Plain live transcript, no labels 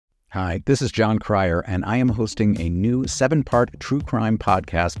Hi, this is John Cryer, and I am hosting a new 7-part true crime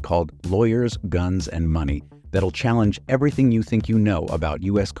podcast called Lawyers, Guns, and Money that'll challenge everything you think you know about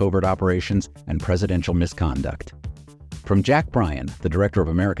U.S. covert operations and presidential misconduct. From Jack Bryan, the director of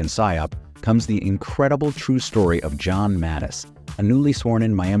American PSYOP, comes the incredible true story of John Mattis, a newly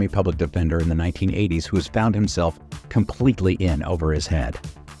sworn-in Miami public defender in the 1980s who has found himself completely in over his head.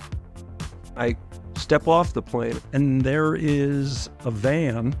 I step off the plane, and there is a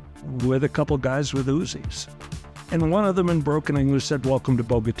van with a couple guys with Uzis. And one of them in broken English said, "Welcome to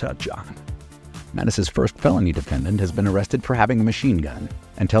Bogota, John." Mattis's first felony defendant has been arrested for having a machine gun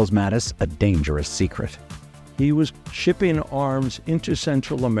and tells Mattis a dangerous secret. He was shipping arms into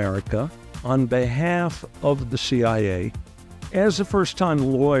Central America on behalf of the CIA. As a first-time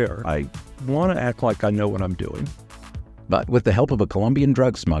lawyer, I want to act like I know what I'm doing. But with the help of a Colombian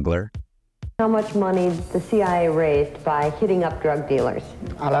drug smuggler, how much money the CIA raised by hitting up drug dealers?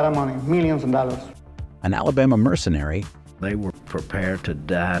 A lot of money, millions of dollars. An Alabama mercenary, they were prepared to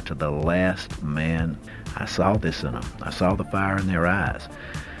die to the last man. I saw this in them. I saw the fire in their eyes.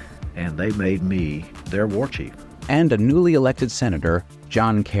 And they made me their war chief. and a newly elected Senator,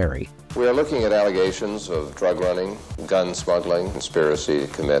 John Kerry. We are looking at allegations of drug running, gun smuggling, conspiracy to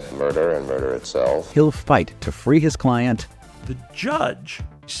commit murder and murder itself. He'll fight to free his client. The judge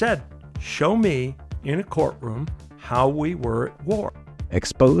said, "Show me in a courtroom how we were at war."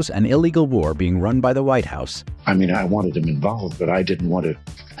 Expose an illegal war being run by the White House. I mean, I wanted him involved, but I didn't want to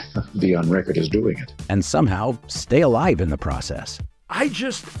be on record as doing it. And somehow stay alive in the process. I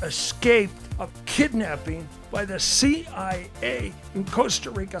just escaped a kidnapping by the CIA in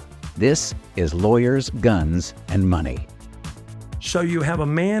Costa Rica. This is Lawyers, Guns, and Money. So you have a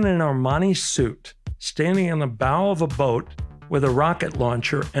man in an Armani suit standing on the bow of a boat with a rocket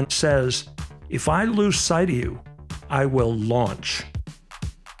launcher and says, "If I lose sight of you, I will launch.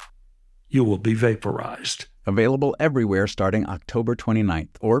 You will be vaporized." Available everywhere starting October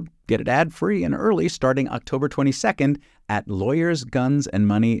 29th, or get it ad-free and early starting October 22nd at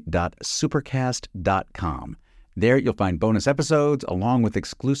lawyersgunsandmoney.supercast.com. There you'll find bonus episodes along with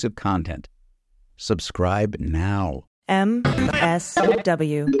exclusive content. Subscribe now.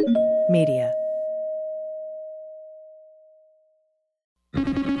 MSW Media. News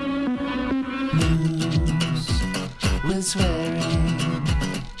with swearing.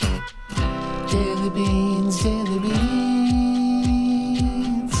 Daily beans, daily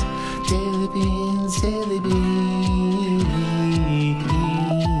beans. Daily beans, daily beans.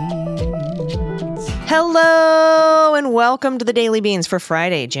 Hello and welcome to the Daily Beans for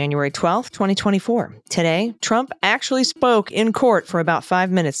Friday, January 12th, 2024. Today, Trump actually spoke in court for about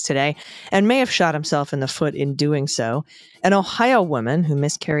 5 minutes today and may have shot himself in the foot in doing so. An Ohio woman who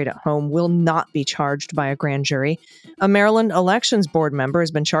miscarried at home will not be charged by a grand jury. A Maryland Elections Board member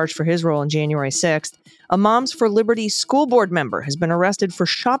has been charged for his role on January 6th. A Moms for Liberty school board member has been arrested for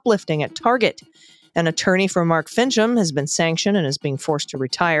shoplifting at Target. An attorney for Mark Fincham has been sanctioned and is being forced to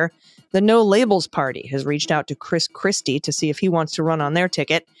retire. The No Labels Party has reached out to Chris Christie to see if he wants to run on their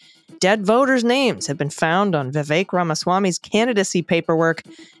ticket. Dead voters' names have been found on Vivek Ramaswamy's candidacy paperwork,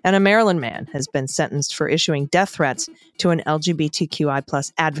 and a Maryland man has been sentenced for issuing death threats to an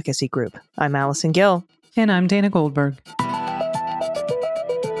LGBTQI+ advocacy group. I'm Allison Gill. And I'm Dana Goldberg.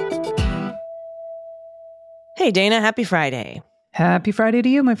 Hey, Dana, happy Friday. Happy Friday to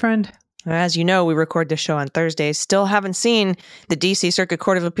you, my friend. As you know, we record this show on Thursdays. Still haven't seen the D.C. Circuit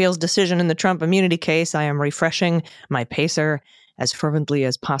Court of Appeals decision in the Trump immunity case. I am refreshing my pacer as fervently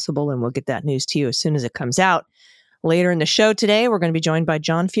as possible, and we'll get that news to you as soon as it comes out. Later in the show today, we're going to be joined by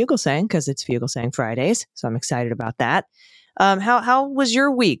John Fugelsang because it's Fugelsang Fridays, so I'm excited about that. How was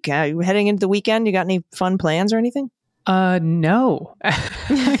your week? You heading into the weekend? You got any fun plans or anything? No.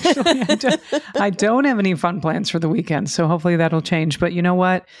 Actually, I don't have any fun plans for the weekend, so hopefully that'll change. But you know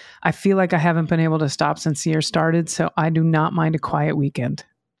what? I feel like I haven't been able to stop since the year started, so I do not mind a quiet weekend.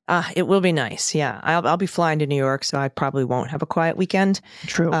 It will be nice. Yeah, I'll be flying to New York, so I probably won't have a quiet weekend.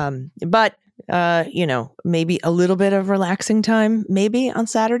 True. But maybe a little bit of relaxing time, maybe on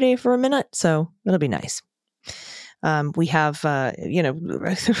Saturday for a minute. So it'll be nice. We have,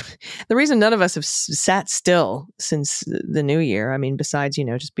 the reason none of us have sat still since the new year, I mean, besides,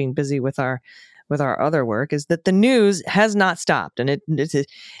 just being busy with our other work, is that the news has not stopped. And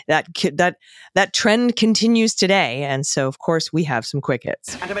that trend continues today. And so, of course, we have some quick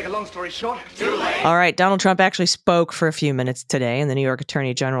hits. And to make a long story short, too late. All right. Donald Trump actually spoke for a few minutes today in the New York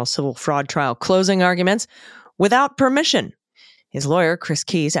Attorney General's civil fraud trial closing arguments without permission. His lawyer, Chris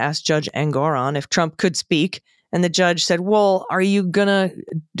Keyes, asked Judge Engoron if Trump could speak. And the judge said, "Well, are you going to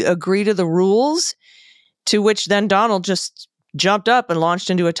agree to the rules?" To which then Donald just jumped up and launched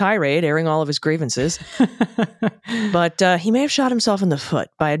into a tirade, airing all of his grievances. But he may have shot himself in the foot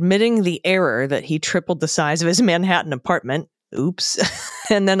by admitting the error that he tripled the size of his Manhattan apartment. Oops.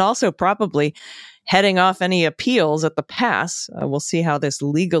 And then also probably heading off any appeals at the pass. We'll see how this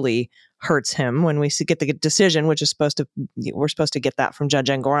legally hurts him when we get the decision, which is we're supposed to get that from Judge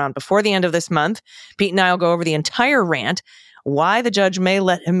Engoron before the end of this month. Pete and I will go over the entire rant, why the judge may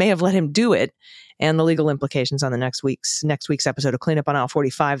have let him do it, and the legal implications on the next week's episode of Cleanup on Aisle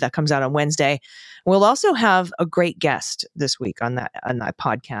 45 that comes out on Wednesday. We'll also have a great guest this week on that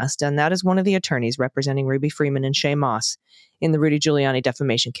podcast, and that is one of the attorneys representing Ruby Freeman and Shay Moss in the Rudy Giuliani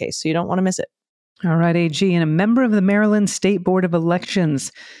defamation case. So you don't want to miss it. All right, AG, and a member of the Maryland State Board of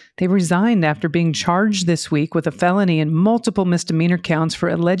Elections. They resigned after being charged this week with a felony and multiple misdemeanor counts for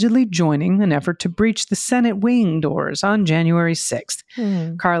allegedly joining an effort to breach the Senate wing doors on January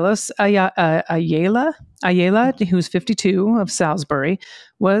 6th. Carlos Ayala, who's 52, of Salisbury,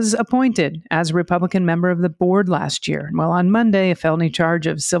 was appointed as a Republican member of the board last year. Well, on Monday, a felony charge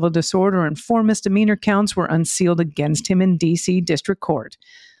of civil disorder and 4 misdemeanor counts were unsealed against him in D.C. District Court.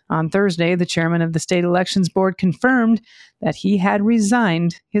 On Thursday, the chairman of the state elections board confirmed that he had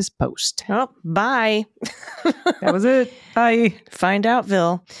resigned his post. Oh, bye. That was it. Bye. Find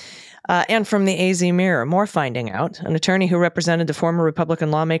outville. And from the AZ Mirror, more finding out. An attorney who represented the former Republican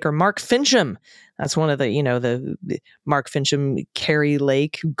lawmaker Mark Fincham. That's one of the Mark Fincham Kerry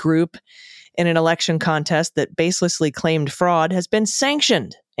Lake group in an election contest that baselessly claimed fraud has been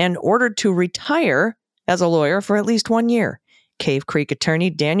sanctioned and ordered to retire as a lawyer for at least 1 year. Cave Creek attorney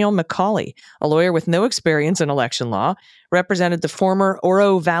Daniel McCauley, a lawyer with no experience in election law, represented the former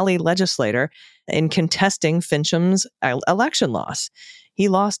Oro Valley legislator in contesting Fincham's election loss. He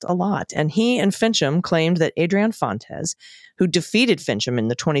lost a lot, and he and Fincham claimed that Adrian Fontes, who defeated Fincham in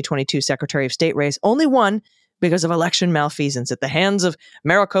the 2022 Secretary of State race, only won because of election malfeasance at the hands of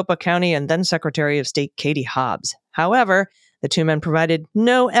Maricopa County and then Secretary of State Katie Hobbs. However, the two men provided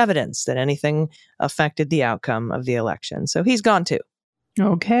no evidence that anything affected the outcome of the election. So he's gone too.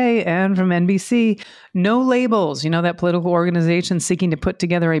 Okay, and from NBC, No Labels, that political organization seeking to put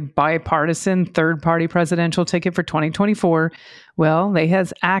together a bipartisan third-party presidential ticket for 2024. Well, they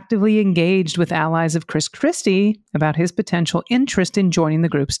has actively engaged with allies of Chris Christie about his potential interest in joining the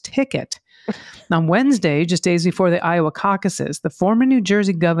group's ticket. On Wednesday, just days before the Iowa caucuses, the former New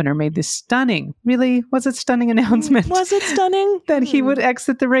Jersey governor made this stunning announcement. Was it stunning? That he would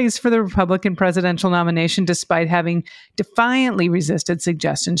exit the race for the Republican presidential nomination despite having defiantly resisted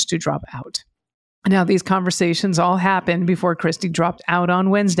suggestions to drop out. Now, these conversations all happened before Christie dropped out on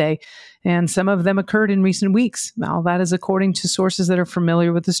Wednesday, and some of them occurred in recent weeks. Now, that is according to sources that are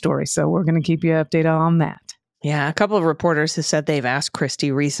familiar with the story, so we're going to keep you updated on that. Yeah, a couple of reporters have said they've asked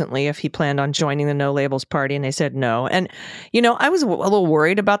Christie recently if he planned on joining the No Labels Party, and they said no. And, I was a little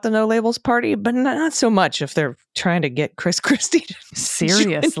worried about the No Labels Party, but not so much if they're trying to get Chris Christie to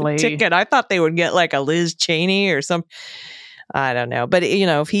seriously join the ticket. I thought they would get like a Liz Cheney or some, I don't know. But,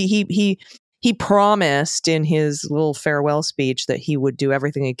 if he promised in his little farewell speech that he would do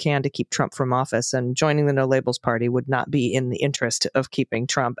everything he can to keep Trump from office, and joining the No Labels Party would not be in the interest of keeping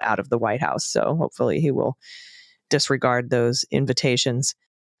Trump out of the White House. So hopefully he will disregard those invitations.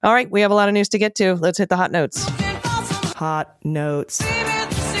 All right, we have a lot of news to get to. Let's hit the hot notes. Hot notes.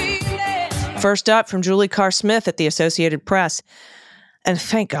 First up, from Julie Carr-Smith at the Associated Press. And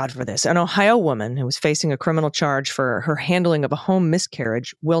thank God for this. An Ohio woman who was facing a criminal charge for her handling of a home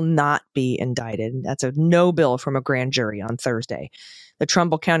miscarriage will not be indicted. That's a no bill from a grand jury on Thursday. The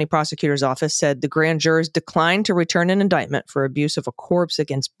Trumbull County Prosecutor's Office said the grand jurors declined to return an indictment for abuse of a corpse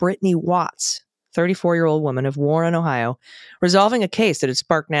against Brittany Watts, 34-year-old woman of Warren, Ohio, resolving a case that had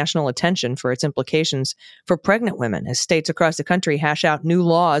sparked national attention for its implications for pregnant women as states across the country hash out new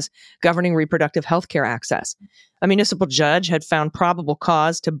laws governing reproductive health care access. A municipal judge had found probable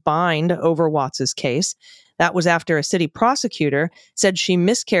cause to bind over Watts's case. That was after a city prosecutor said she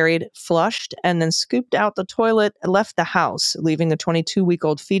miscarried, flushed, and then scooped out the toilet and left the house, leaving a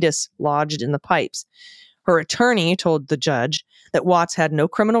 22-week-old fetus lodged in the pipes. Her attorney told the judge that Watts had no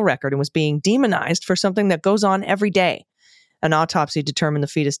criminal record and was being demonized for something that goes on every day. An autopsy determined the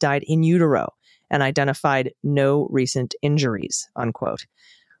fetus died in utero and identified no recent injuries, unquote.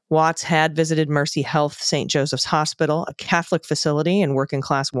 Watts had visited Mercy Health St. Joseph's Hospital, a Catholic facility in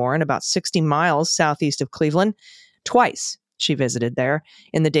working-class Warren, about 60 miles southeast of Cleveland. Twice she visited there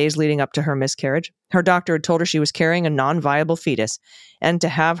in the days leading up to her miscarriage. Her doctor had told her she was carrying a non-viable fetus and to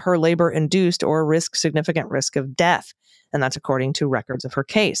have her labor induced or risk significant risk of death. And that's according to records of her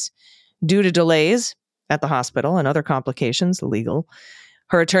case. Due to delays at the hospital and other complications, legal,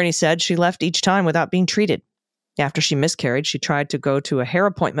 her attorney said she left each time without being treated. After she miscarried, she tried to go to a hair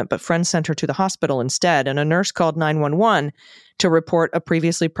appointment, but friends sent her to the hospital instead, and a nurse called 911 to report a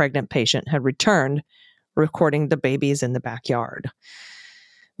previously pregnant patient had returned, recording the babies in the backyard.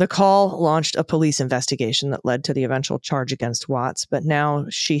 The call launched a police investigation that led to the eventual charge against Watts, but now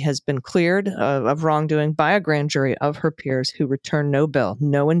she has been cleared of wrongdoing by a grand jury of her peers who returned no bill,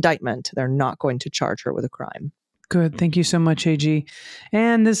 no indictment. They're not going to charge her with a crime. Good. Thank you so much, AG.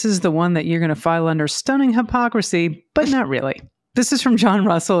 And this is the one that you're going to file under stunning hypocrisy, but not really. This is from John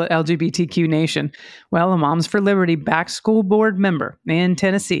Russell at LGBTQ Nation. Well, a Moms for Liberty backed school board member in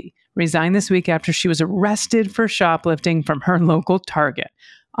Tennessee resigned this week after she was arrested for shoplifting from her local Target.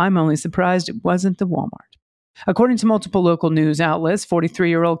 I'm only surprised it wasn't the Walmart. According to multiple local news outlets,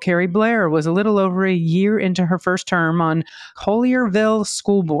 43-year-old Carrie Blair was a little over a year into her first term on Collierville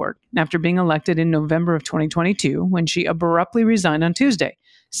School Board after being elected in November of 2022 when she abruptly resigned on Tuesday,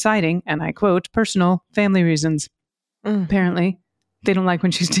 citing, and I quote, personal family reasons. Apparently, they don't like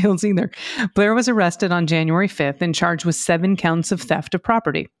when she steals either. Blair was arrested on January 5th and charged with 7 counts of theft of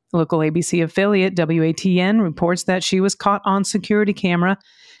property. Local ABC affiliate WATN reports that she was caught on security camera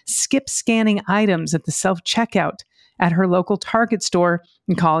skip scanning items at the self-checkout at her local Target store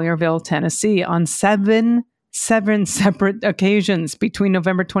in Collierville, Tennessee on seven separate occasions between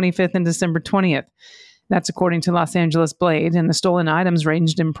November 25th and December 20th. That's according to Los Angeles Blade, and the stolen items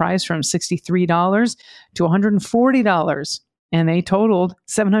ranged in price from $63 to $140, and they totaled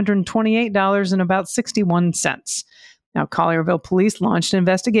 $728 and about 61 cents. Now, Collierville police launched an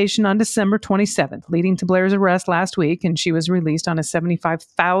investigation on December 27th, leading to Blair's arrest last week, and she was released on a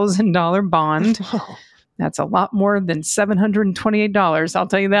 $75,000 bond. That's a lot more than $728, I'll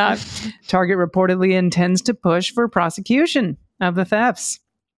tell you that. Target reportedly intends to push for prosecution of the thefts.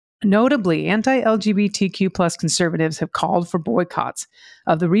 Notably, anti-LGBTQ plus conservatives have called for boycotts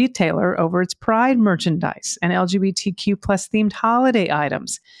of the retailer over its pride merchandise and LGBTQ plus themed holiday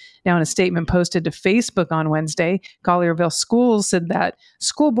items. Now, in a statement posted to Facebook on Wednesday, Collierville Schools said that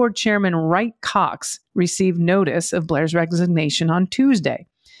school board chairman Wright Cox received notice of Blair's resignation on Tuesday.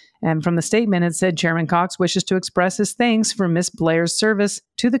 And from the statement, it said Chairman Cox wishes to express his thanks for Miss Blair's service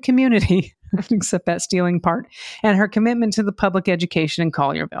to the community, except that stealing part, and her commitment to the public education in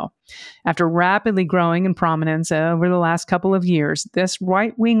Collierville. After rapidly growing in prominence over the last couple of years, this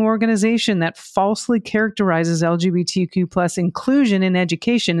right-wing organization that falsely characterizes LGBTQ plus inclusion in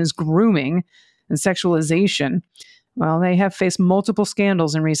education as grooming and sexualization. Well, they have faced multiple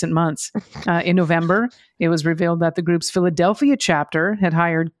scandals in recent months. In November, it was revealed that the group's Philadelphia chapter had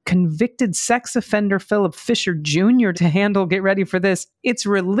hired convicted sex offender Philip Fisher Jr. to handle, get ready for this, its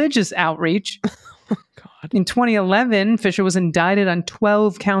religious outreach. Oh, God. In 2011, Fisher was indicted on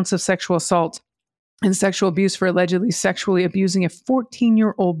 12 counts of sexual assault and sexual abuse for allegedly sexually abusing a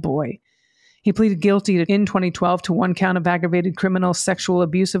 14-year-old boy. He pleaded guilty in 2012 to 1 count of aggravated criminal sexual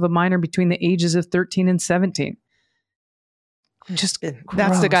abuse of a minor between the ages of 13 and 17. Just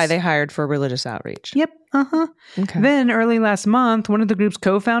That's the guy they hired for religious outreach. Yep. Okay. Then early last month, one of the group's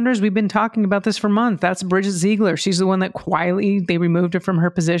co-founders, we've been talking about this for months. That's Bridget Ziegler. She's the one that quietly, they removed her from her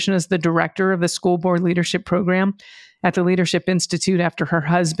position as the director of the school board leadership program at the Leadership Institute after her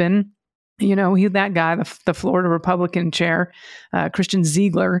husband, that guy, the Florida Republican chair, Christian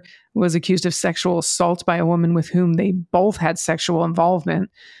Ziegler, was accused of sexual assault by a woman with whom they both had sexual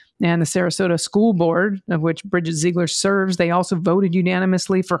involvement. And the Sarasota School Board, of which Bridget Ziegler serves, they also voted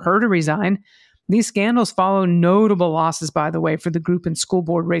unanimously for her to resign. These scandals follow notable losses, by the way, for the group in school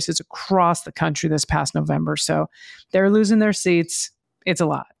board races across the country this past November. So they're losing their seats. It's a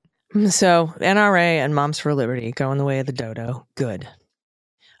lot. So NRA and Moms for Liberty going the way of the dodo. Good.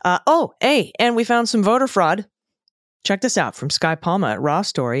 And we found some voter fraud. Check this out from Sky Palma at Raw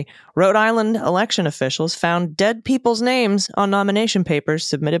Story. Rhode Island election officials found dead people's names on nomination papers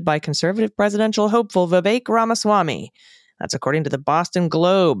submitted by conservative presidential hopeful Vivek Ramaswamy. That's according to the Boston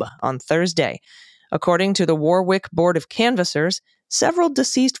Globe on Thursday. According to the Warwick Board of Canvassers, several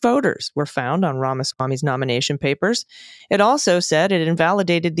deceased voters were found on Ramaswamy's nomination papers. It also said it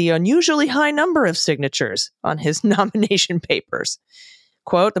invalidated the unusually high number of signatures on his nomination papers.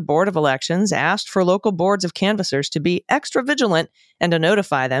 Quote, the Board of Elections asked for local boards of canvassers to be extra vigilant and to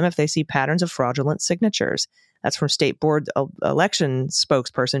notify them if they see patterns of fraudulent signatures. That's from State Board election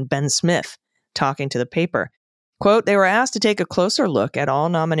spokesperson Ben Smith talking to the paper. Quote, they were asked to take a closer look at all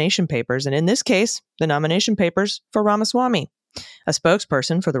nomination papers, and in this case, the nomination papers for Ramaswamy. A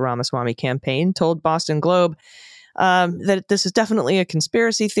spokesperson for the Ramaswamy campaign told Boston Globe that this is definitely a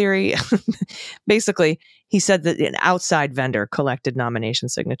conspiracy theory. Basically, he said that an outside vendor collected nomination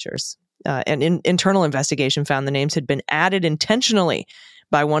signatures. An internal investigation found the names had been added intentionally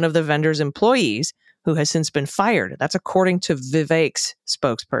by one of the vendor's employees who has since been fired. That's according to Vivek's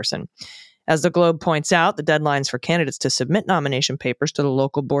spokesperson. As the Globe points out, the deadlines for candidates to submit nomination papers to the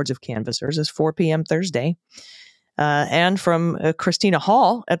local boards of canvassers is 4 p.m. Thursday. And from Christina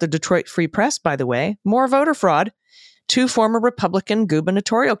Hall at the Detroit Free Press, by the way, more voter fraud. 2 former Republican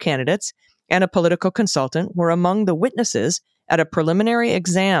gubernatorial candidates and a political consultant were among the witnesses at a preliminary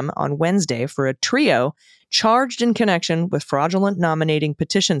exam on Wednesday for a trio charged in connection with fraudulent nominating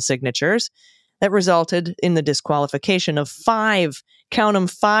petition signatures that resulted in the disqualification of 5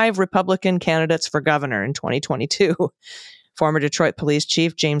 Republican candidates for governor in 2022. Former Detroit Police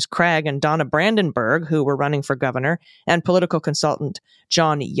Chief James Craig and Donna Brandenburg, who were running for governor, and political consultant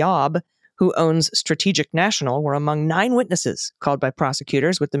John Yaub, who owns Strategic National, were among 9 witnesses called by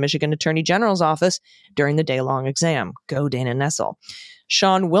prosecutors with the Michigan Attorney General's office during the day-long exam. Go Dana Nessel.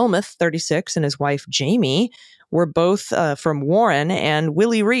 Sean Wilmoth, 36, and his wife Jamie were both from Warren, and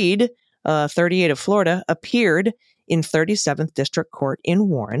Willie Reed, 38 of Florida, appeared in 37th District Court in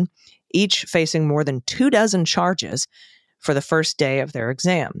Warren, each facing more than 24 charges for the first day of their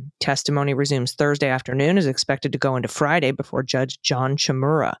exam. Testimony resumes Thursday afternoon, is expected to go into Friday before Judge John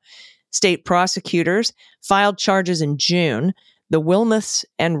Chimura. State prosecutors filed charges in June. The Wilmoths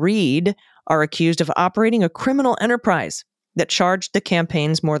and Reed are accused of operating a criminal enterprise that charged the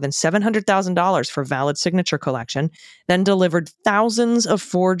campaigns more than $700,000 for valid signature collection, then delivered thousands of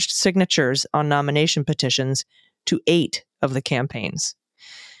forged signatures on nomination petitions to 8 of the campaigns.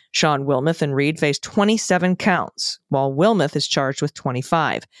 Sean Wilmoth and Reed face 27 counts, while Wilmoth is charged with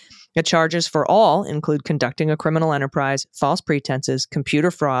 25. The charges for all include conducting a criminal enterprise, false pretenses,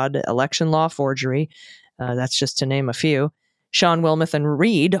 computer fraud, election law forgery. That's just to name a few. Sean Wilmoth and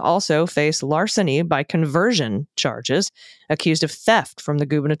Reed also face larceny by conversion charges, accused of theft from the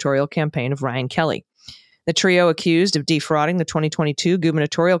gubernatorial campaign of Ryan Kelly. The trio accused of defrauding the 2022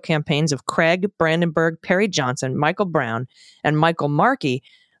 gubernatorial campaigns of Craig, Brandenburg, Perry Johnson, Michael Brown, and Michael Markey,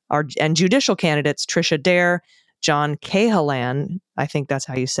 and judicial candidates Tricia Dare, John Cahalan, I think that's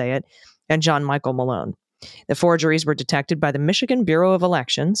how you say it, and John Michael Malone. The forgeries were detected by the Michigan Bureau of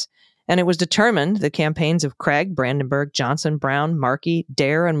Elections, and it was determined the campaigns of Craig, Brandenburg, Johnson, Brown, Markey,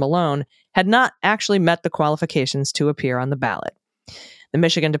 Dare, and Malone had not actually met the qualifications to appear on the ballot. The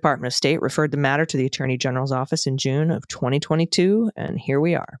Michigan Department of State referred the matter to the Attorney General's office in June of 2022, and here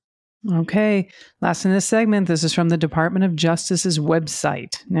we are. Okay, last in this segment, this is from the Department of Justice's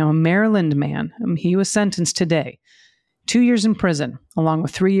website. Now, a Maryland man, he was sentenced today, 2 years in prison, along with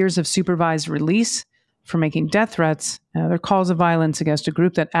 3 years of supervised release for making death threats and other calls of violence against a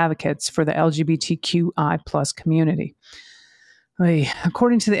group that advocates for the LGBTQI+ community.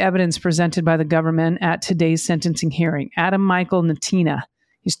 According to the evidence presented by the government at today's sentencing hearing, Adam Michael Natina,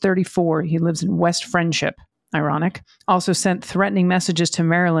 he's 34, he lives in West Friendship, ironic, also sent threatening messages to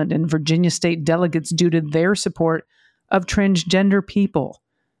Maryland and Virginia state delegates due to their support of transgender people.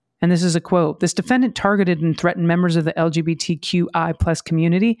 And this is a quote, "This defendant targeted and threatened members of the LGBTQI+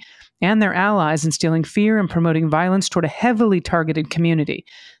 community and their allies, instilling fear and promoting violence toward a heavily targeted community."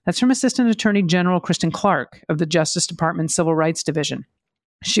 That's from Assistant Attorney General Kristen Clark of the Justice Department's Civil Rights Division.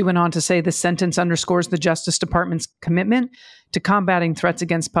 She went on to say this sentence underscores the Justice Department's commitment to combating threats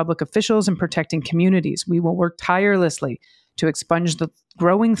against public officials and protecting communities. We will work tirelessly to expunge the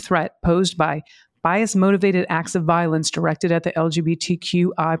growing threat posed by bias-motivated acts of violence directed at the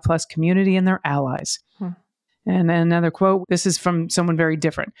LGBTQI+ community and their allies. And another quote, this is from someone very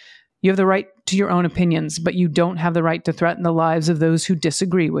different. "You have the right to your own opinions, but you don't have the right to threaten the lives of those who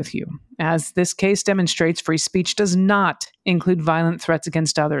disagree with you. As this case demonstrates, free speech does not include violent threats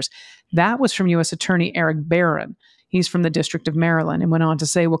against others." That was from U.S. Attorney Eric Barron. He's from the District of Maryland and went on to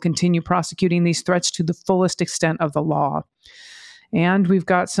say, "We'll continue prosecuting these threats to the fullest extent of the law." And we've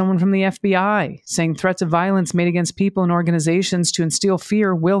got someone from the FBI saying threats of violence made against people and organizations to instill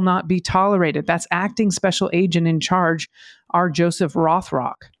fear will not be tolerated. That's Acting Special Agent in Charge, R. Joseph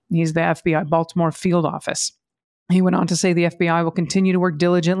Rothrock. He's the FBI Baltimore Field Office. He went on to say the FBI will continue to work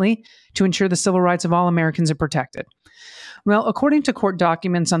diligently to ensure the civil rights of all Americans are protected. Well, according to court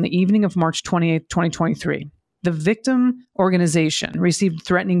documents on the evening of March 28, 2023, the victim organization received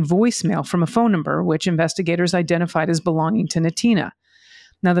threatening voicemail from a phone number, which investigators identified as belonging to Natina.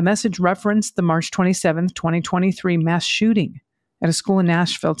 Now, the message referenced the March 27, 2023 mass shooting at a school in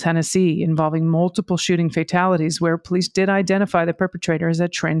Nashville, Tennessee, involving multiple shooting fatalities where police did identify the perpetrator as a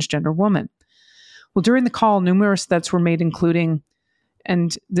transgender woman. Well, during the call, numerous threats were made, including,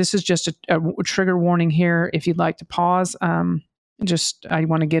 and this is just a trigger warning here, if you'd like to pause, I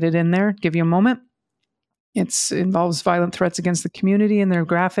want to get it in there, give you a moment. It involves violent threats against the community and their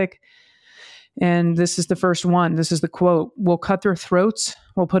graphic. And this is the first one. This is the quote. "We'll cut their throats.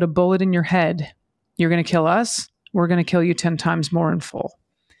 We'll put a bullet in your head. You're going to kill us. We're going to kill you 10 times more in full.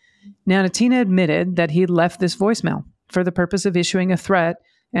 Now, Natina admitted that he had left this voicemail for the purpose of issuing a threat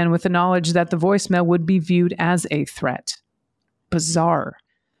and with the knowledge that the voicemail would be viewed as a threat. Bizarre.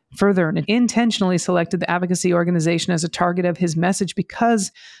 Further, and intentionally selected the advocacy organization as a target of his message because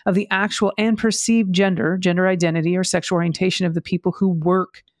of the actual and perceived gender identity, or sexual orientation of the people who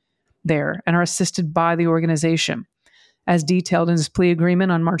work there and are assisted by the organization. As detailed in his plea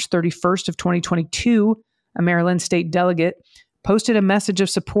agreement on March 31st of 2022, a Maryland state delegate posted a message of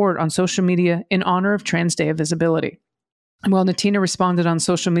support on social media in honor of Trans Day of Visibility. Well, Natina responded on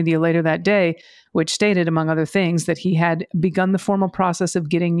social media later that day, which stated, among other things, that he had begun the formal process of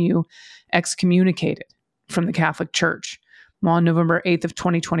getting you excommunicated from the Catholic Church. Well, on November 8th of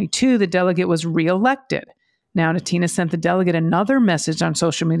 2022, the delegate was reelected. Now, Natina sent the delegate another message on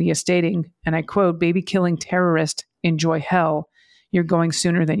social media stating, and I quote, "Baby-killing terrorist, enjoy hell. You're going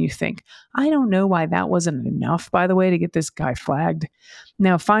sooner than you think." I don't know why that wasn't enough, by the way, to get this guy flagged.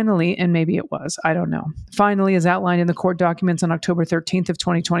 Now, finally, and maybe it was, I don't know. Finally, as outlined in the court documents on October 13th of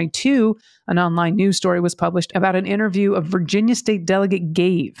 2022, an online news story was published about an interview a Virginia state delegate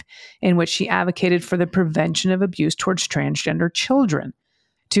gave in which she advocated for the prevention of abuse towards transgender children.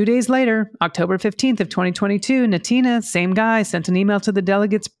 2 days later, October 15th of 2022, Natina, same guy, sent an email to the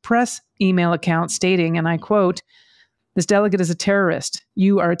delegate's press email account stating, and I quote, "This delegate is a terrorist.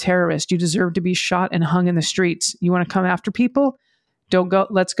 You are a terrorist. You deserve to be shot and hung in the streets. You want to come after people? Don't go.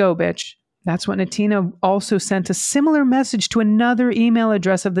 Let's go, bitch." That's when Natina also sent a similar message to another email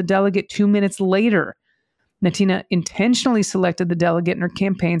address of the delegate 2 minutes later. Natina intentionally selected the delegate and her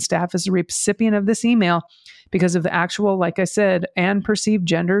campaign staff as the recipient of this email because of the actual, like I said, and perceived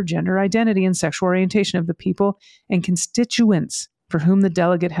gender identity, and sexual orientation of the people and constituents for whom the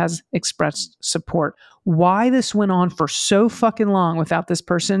delegate has expressed support. Why this went on for so fucking long without this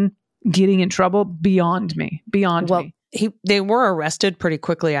person getting in trouble, beyond me. Well, they were arrested pretty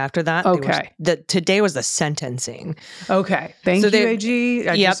quickly after that. Okay. Today was the sentencing. Okay. Thank you, AG.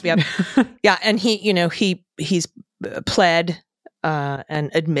 Yep. Yeah, and he's pled and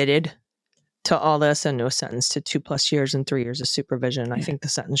admitted to all this and was sentenced to 2+ years and 3 years of supervision. Yeah. I think the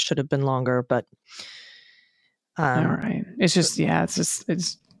sentence should have been longer, but all right. It's just,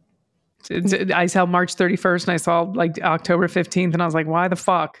 I saw March 31st and I saw like October 15th and I was like, why the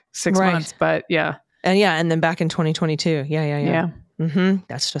fuck? 6 months, but yeah. And then back in 2022. Yeah. Mm-hmm.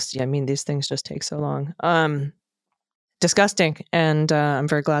 That's just, these things just take so long. Disgusting. And I'm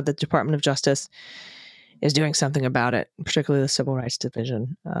very glad that the Department of Justice is doing something about it, particularly the Civil Rights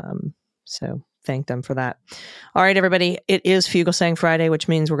Division. So thank them for that. All right, everybody. It is Fugelsang Friday, which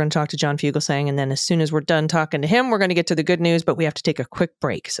means we're going to talk to John Fugelsang. And then as soon as we're done talking to him, we're going to get to the good news, but we have to take a quick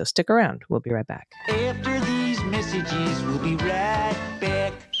break. So stick around. We'll be right back. After these messages, we'll be right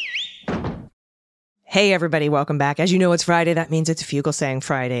back. Hey, everybody. Welcome back. As you know, it's Friday. That means it's Fugelsang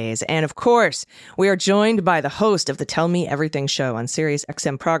Fridays. And of course, we are joined by the host of the Tell Me Everything show on Sirius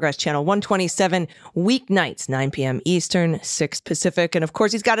XM Progress Channel 127, weeknights, 9 p.m. Eastern, 6 Pacific. And of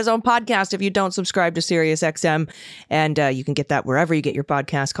course, he's got his own podcast if you don't subscribe to Sirius XM. And you can get that wherever you get your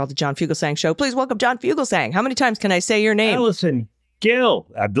podcast, called The John Fugelsang Show. Please welcome John Fugelsang. How many times can I say your name? Allison Gill.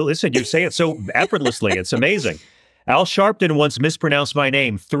 Listen, you say it so effortlessly. It's amazing. Al Sharpton once mispronounced my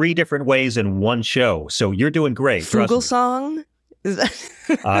name 3 different ways in one show, so you're doing great. Fugelsang?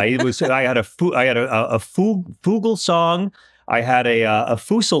 I had a Fugelsang. I had a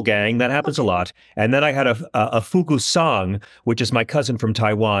Fugelsang. That happens a lot, and then I had a Fugelsang, which is my cousin from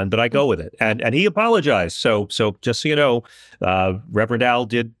Taiwan. But I go with it, and he apologized. So just so you know, Reverend Al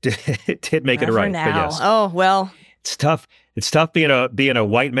did make it right. But yes. Oh well, it's tough. It's tough being a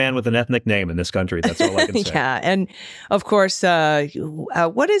white man with an ethnic name in this country. That's all I can say. Yeah, and of course,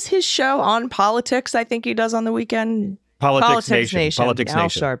 what is his show on politics? I think he does on the weekend. Politics Nation. Al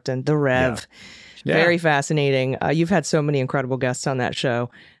Sharpton, the Rev. Yeah. Very fascinating. You've had so many incredible guests on that show.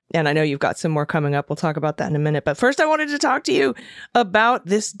 And I know you've got some more coming up. We'll talk about that in a minute. But first, I wanted to talk to you about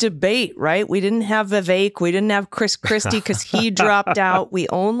this debate, right? We didn't have Vivek. We didn't have Chris Christie because he dropped out. We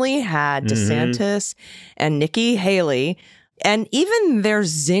only had DeSantis and Nikki Haley. And even their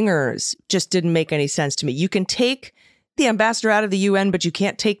zingers just didn't make any sense to me. You can take the ambassador out of the UN, but you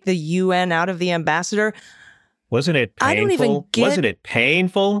can't take the UN out of the ambassador. Wasn't it painful? I don't even get... Wasn't it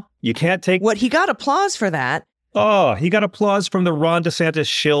painful? You can't take... What, he got applause for that. Oh, he got applause from the Ron DeSantis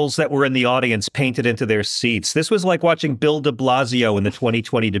shills that were in the audience painted into their seats. This was like watching Bill de Blasio in the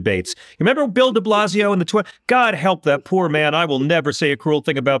 2020 debates. You remember Bill de Blasio in the God help that poor man. I will never say a cruel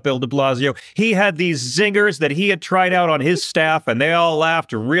thing about Bill de Blasio. He had these zingers that he had tried out on his staff, and they all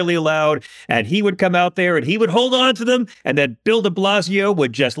laughed really loud. And he would come out there and he would hold on to them. And then Bill de Blasio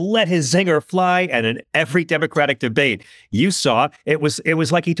would just let his zinger fly. And in every Democratic debate you saw, it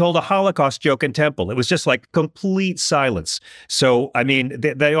was like he told a Holocaust joke in Temple. It was just like complete silence. So, I mean,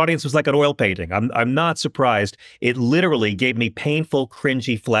 the audience was like an oil painting. I'm not surprised. It literally gave me painful,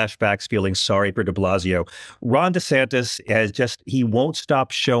 cringy flashbacks, feeling sorry for de Blasio. Ron DeSantis he won't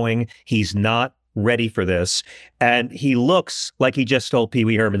stop showing he's not ready for this. And he looks like he just stole Pee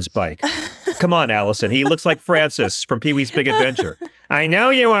Wee Herman's bike. Come on, Allison. He looks like Francis from Pee Wee's Big Adventure. I know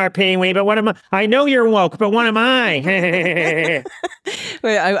you are, Pee Wee, but what am I? I know you're woke, but what am I?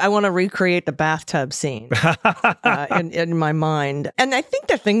 Wait, I want to recreate the bathtub scene in my mind. And I think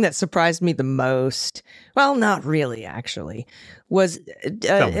the thing that surprised me the most, well, not really, actually, was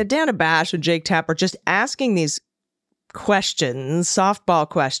Dana Bash and Jake Tapper just asking these questions, softball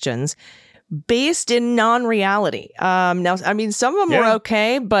questions, based in non-reality. Now, I mean, some of them were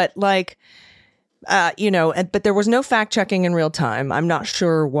okay, but like, but there was no fact checking in real time. I'm not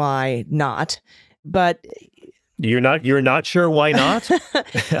sure why not, but you're not sure why not?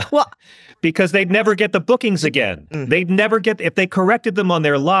 Well, because they'd never get the bookings again. They'd never get, if they corrected them on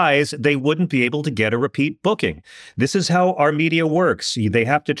their lies, they wouldn't be able to get a repeat booking. This is how our media works. They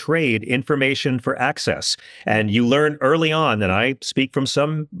have to trade information for access. And you learn early on, and I speak from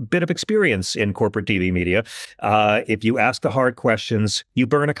some bit of experience in corporate TV media, if you ask the hard questions, you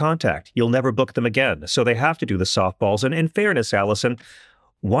burn a contact. You'll never book them again. So they have to do the softballs. And in fairness, Allison,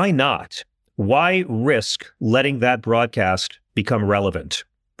 why not? Why risk letting that broadcast become relevant?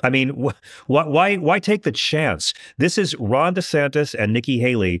 I mean, why take the chance? This is Ron DeSantis and Nikki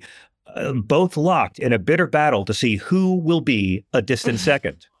Haley, both locked in a bitter battle to see who will be a distant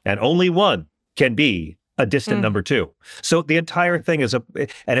second. And only one can be a distant number two. So the entire thing is and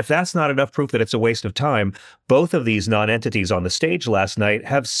if that's not enough proof that it's a waste of time, both of these non-entities on the stage last night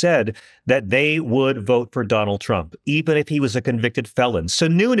have said that they would vote for Donald Trump, even if he was a convicted felon.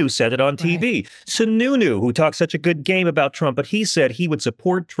 Sununu said it on TV. Right. Sununu, who talks such a good game about Trump, but he said he would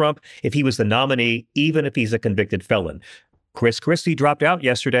support Trump if he was the nominee, even if he's a convicted felon. Chris Christie dropped out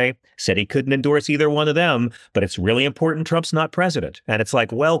yesterday, said he couldn't endorse either one of them, but it's really important Trump's not president. And it's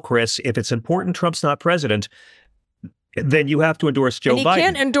like, well, Chris, if it's important Trump's not president, then you have to endorse Joe Biden.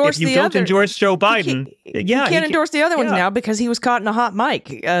 Can't endorse if you don't endorse Joe Biden, he can't endorse the other ones now because he was caught in a hot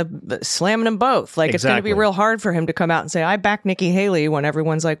mic, slamming them both. Like, It's going to be real hard for him to come out and say, I back Nikki Haley, when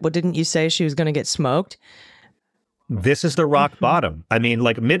everyone's like, well, didn't you say she was going to get smoked? This is the rock bottom. I mean,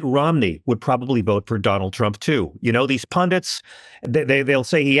 like Mitt Romney would probably vote for Donald Trump, too. You know, these pundits, they'll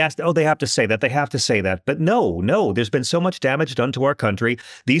say he asked, they have to say that. They have to say that. But no, there's been so much damage done to our country.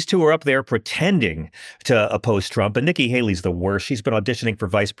 These two are up there pretending to oppose Trump. And Nikki Haley's the worst. She's been auditioning for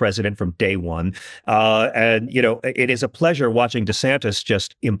vice president from day one. And, it is a pleasure watching DeSantis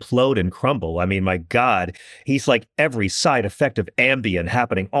just implode and crumble. I mean, my God, he's like every side effect of Ambien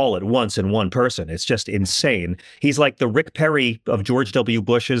happening all at once in one person. It's just insane. He's like the Rick Perry of George W.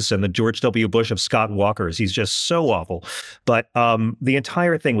 Bush's and the George W. Bush of Scott Walker's. He's just so awful. But the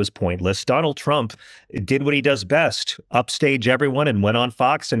entire thing was pointless. Donald Trump did what he does best, upstage everyone and went on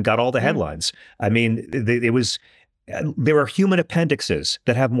Fox and got all the headlines. I mean, there are human appendixes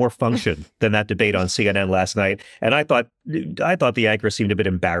that have more function than that debate on CNN last night. And I thought the anchor seemed a bit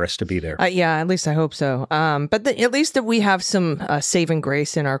embarrassed to be there. Yeah, at least I hope so. But at least that we have some saving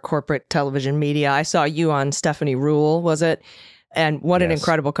grace in our corporate television media. I saw you on Stephanie Rule, was it? And what an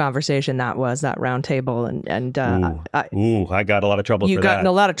incredible conversation that was, that round table. I got a lot of trouble for that. You got in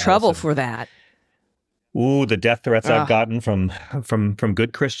a lot of trouble for that. Ooh, the death threats I've gotten from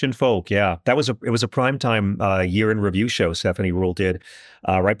good Christian folk. Yeah, it was a primetime year in review show Stephanie Rule did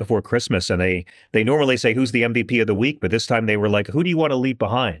right before Christmas, and they normally say who's the MVP of the week, but this time they were like, who do you want to leave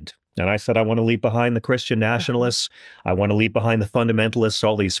behind? And I said, I want to leave behind the Christian nationalists. I want to leave behind the fundamentalists,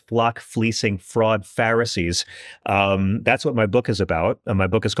 all these flock fleecing fraud Pharisees. That's what my book is about. My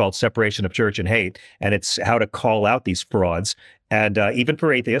book is called Separation of Church and Hate, and it's how to call out these frauds, and even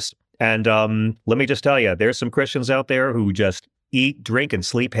for atheists. And let me just tell you, there's some Christians out there who just eat, drink, and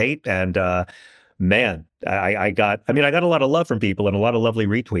sleep hate. And man, I got a lot of love from people and a lot of lovely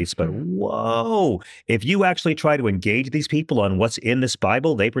retweets. But whoa, if you actually try to engage these people on what's in this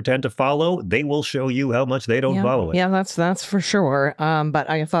Bible they pretend to follow, they will show you how much they don't follow it. Yeah, that's for sure. But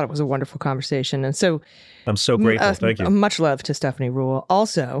I thought it was a wonderful conversation. And so I'm so grateful. Thank you. Much love to Stephanie Rule.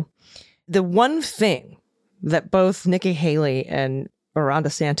 Also, the one thing that both Nikki Haley and Ron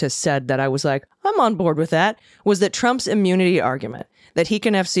DeSantis said that I was like, I'm on board with that, was that Trump's immunity argument, that he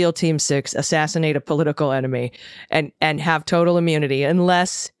can have SEAL Team 6 assassinate a political enemy and have total immunity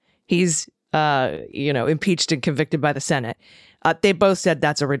unless he's, impeached and convicted by the Senate. They both said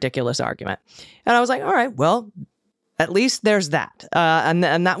that's a ridiculous argument. And I was like, all right, well, at least there's that. And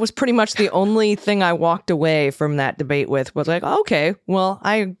that was pretty much the only thing I walked away from that debate with, was like, okay, well,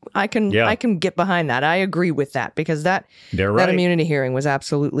 I can get behind that. I agree with that, because that immunity hearing was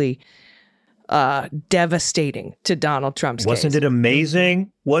absolutely devastating to Donald Trump's Wasn't case. it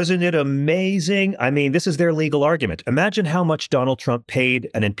amazing? Wasn't it amazing? I mean, this is their legal argument. Imagine how much Donald Trump paid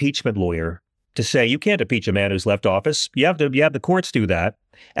an impeachment lawyer to say, you can't impeach a man who's left office. You have the courts do that.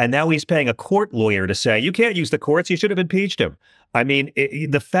 And now he's paying a court lawyer to say, you can't use the courts. You should have impeached him. I mean,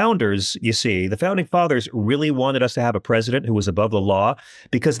 the founders, you see, the founding fathers really wanted us to have a president who was above the law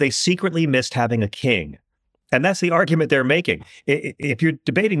because they secretly missed having a king. And that's the argument they're making. If you're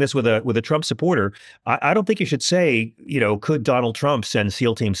debating this with a Trump supporter, I don't think you should say, could Donald Trump send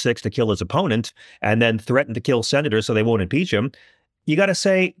SEAL Team 6 to kill his opponent and then threaten to kill senators so they won't impeach him? You got to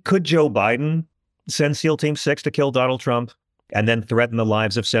say, could Joe Biden send SEAL Team 6 to kill Donald Trump and then threaten the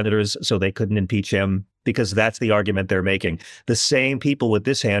lives of senators so they couldn't impeach him? Because that's the argument they're making. The same people with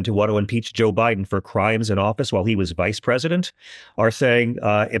this hand who want to impeach Joe Biden for crimes in office while he was vice president are saying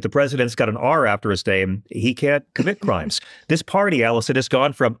if the president's got an R after his name, he can't commit crimes. This party, Allison, has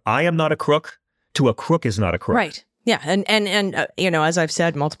gone from I am not a crook to a crook is not a crook. Right. Yeah. And as I've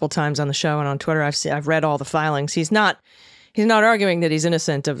said multiple times on the show and on Twitter, I've read all the filings. He's not arguing that he's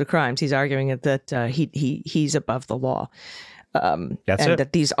innocent of the crimes. He's arguing that he's above the law.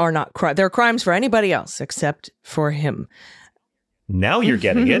 That these are not they're crimes for anybody else except for him. Now you're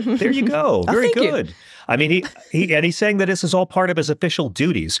getting it. There you go. Very good. You. I mean, he's saying that this is all part of his official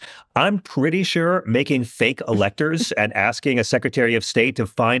duties. I'm pretty sure making fake electors and asking a Secretary of State to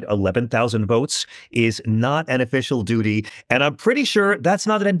find 11,000 votes is not an official duty. And I'm pretty sure that's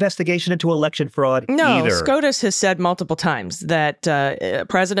not an investigation into election fraud either. No, SCOTUS has said multiple times that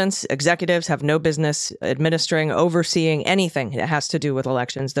presidents, executives have no business administering, overseeing anything that has to do with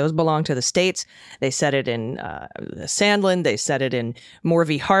elections. Those belong to the states. They said it in Sandlin. They said it in Moore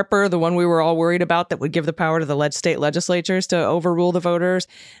v. Harper, the one we were all worried about that would give the power to the state legislatures to overrule the voters.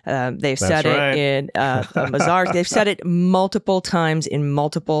 They've said it in Mazars. They've said it multiple times in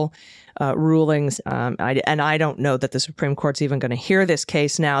multiple rulings. I don't know that the Supreme Court's even going to hear this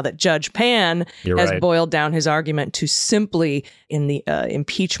case now that Judge Pan has boiled down his argument to simply in the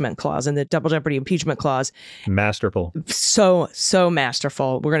impeachment clause, in the double jeopardy impeachment clause. Masterful. So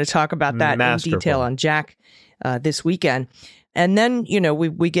masterful. We're going to talk about that in detail on Jack this weekend. And then,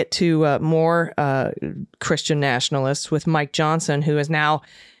 we get to more Christian nationalists with Mike Johnson, who is now,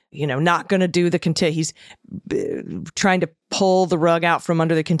 not going to do he's trying to pull the rug out from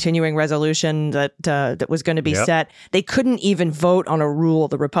under the continuing resolution that was going to be set. They couldn't even vote on a rule.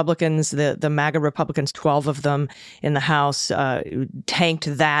 The Republicans, the MAGA Republicans, 12 of them in the House, tanked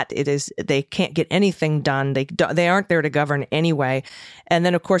that. They can't get anything done. They aren't there to govern anyway. And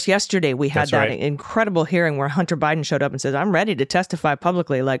then, of course, yesterday we had incredible hearing where Hunter Biden showed up and says, I'm ready to testify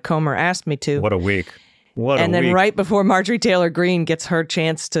publicly like Comer asked me to. What a week. And then right before Marjorie Taylor Greene gets her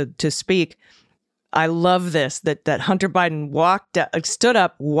chance to speak, I love this, that Hunter Biden stood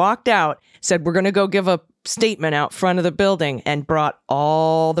up, walked out, said, we're going to go give a statement out front of the building, and brought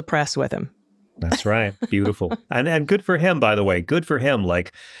all the press with him. That's right. Beautiful. And good for him, by the way. Good for him.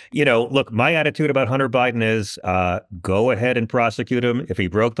 Look, my attitude about Hunter Biden is go ahead and prosecute him. If he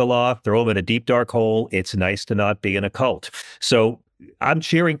broke the law, throw him in a deep, dark hole. It's nice to not be in a cult. So I'm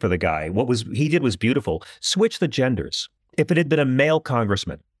cheering for the guy. What he did was beautiful. Switch the genders. If it had been a male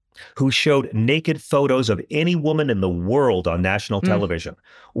congressman who showed naked photos of any woman in the world on national television,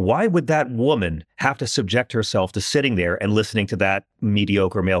 why would that woman have to subject herself to sitting there and listening to that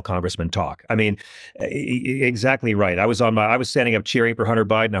mediocre male congressman talk? I mean, exactly right. I was standing up cheering for Hunter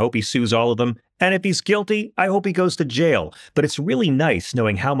Biden. I hope he sues all of them. And if he's guilty, I hope he goes to jail. But it's really nice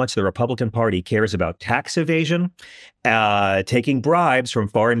knowing how much the Republican Party cares about tax evasion, taking bribes from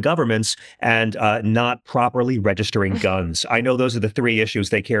foreign governments, and not properly registering guns. I know those are the three issues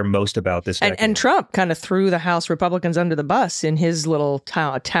they care most about this decade. And Trump kind of threw the House Republicans under the bus in his little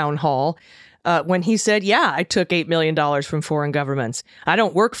town hall when he said, I took $8 million from foreign governments. I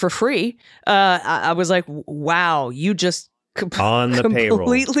don't work for free. I was like, wow, you just on the payroll.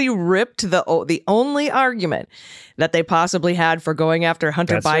 Completely ripped the only argument that they possibly had for going after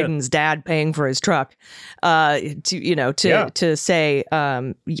Hunter Biden's dad paying for his truck, to say,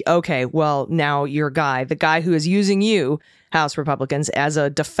 okay, well, now your the guy who is using you, House Republicans, as a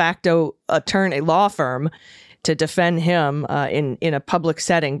de facto attorney law firm to defend him in a public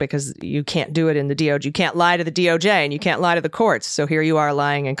setting, because you can't do it in the DOJ. You can't lie to the DOJ and you can't lie to the courts. So here you are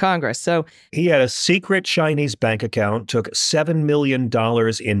lying in Congress. So he had a secret Chinese bank account, took $7 million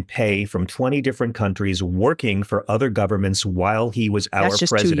in pay from 20 different countries, working for other governments while he was our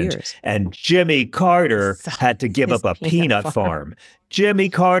president. 2 years. And Jimmy Carter had to give up a peanut farm. Jimmy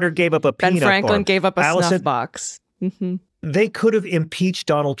Carter gave up a peanut farm. Ben Franklin gave up a snuff box. Mm-hmm. They could have impeached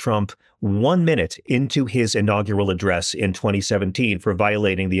Donald Trump 1 minute into his inaugural address in 2017 for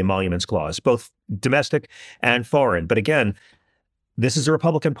violating the emoluments clause, both domestic and foreign. But again, this is a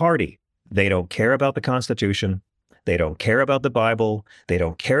Republican Party. They don't care about the Constitution. They don't care about the Bible. They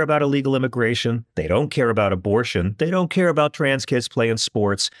don't care about illegal immigration. They don't care about abortion. They don't care about trans kids playing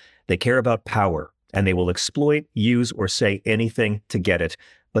sports. They care about power, and they will exploit, use, or say anything to get it.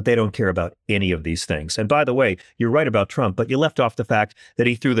 But they don't care about any of these things. And by the way, you're right about Trump, but you left off the fact that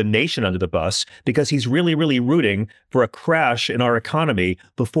he threw the nation under the bus because he's really, really rooting for a crash in our economy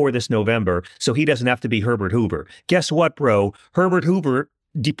before this November, so he doesn't have to be Herbert Hoover. Guess what, bro? Herbert Hoover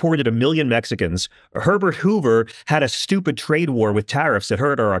deported 1 million Mexicans. Herbert Hoover had a stupid trade war with tariffs that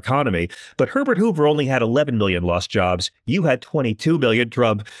hurt our economy, but Herbert Hoover only had 11 million lost jobs. You had 22 million,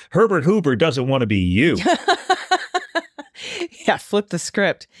 Trump. Herbert Hoover doesn't want to be you. Yeah, flip the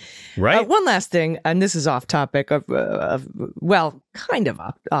script. Right. One last thing, and this is off topic kind of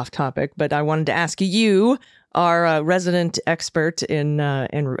off topic, but I wanted to ask you, our resident expert in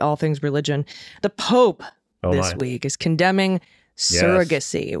all things religion. The Pope this week is condemning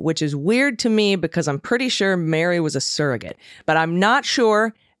surrogacy, which is weird to me because I'm pretty sure Mary was a surrogate, but I'm not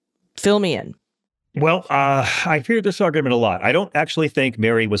sure. Fill me in. Well, I hear this argument a lot. I don't actually think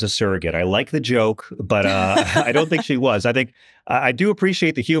Mary was a surrogate. I like the joke, but I don't think she was. I think I do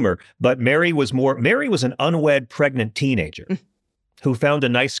appreciate the humor, but Mary was an unwed pregnant teenager who found a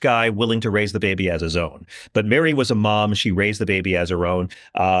nice guy willing to raise the baby as his own. But Mary was a mom. She raised the baby as her own.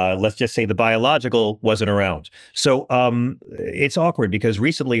 Let's just say the biological wasn't around. So it's awkward because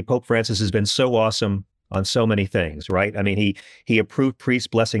recently Pope Francis has been so awesome on so many things, right? I mean, he approved priests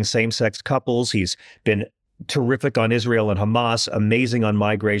blessing same-sex couples. He's been terrific on Israel and Hamas, amazing on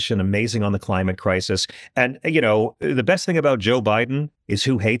migration, amazing on the climate crisis. And, the best thing about Joe Biden is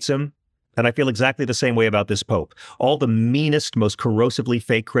who hates him. And I feel exactly the same way about this Pope. All the meanest, most corrosively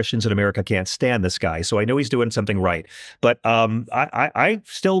fake Christians in America can't stand this guy. So I know he's doing something right. But I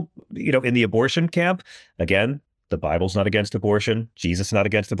still, in the abortion camp, again, the Bible's not against abortion. Jesus is not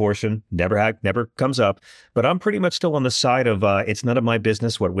against abortion. Never comes up. But I'm pretty much still on the side of it's none of my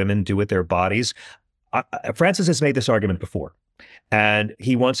business what women do with their bodies. Francis has made this argument before, and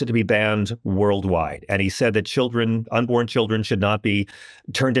he wants it to be banned worldwide. And he said that unborn children should not be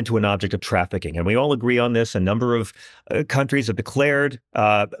turned into an object of trafficking. And we all agree on this. A number of countries have declared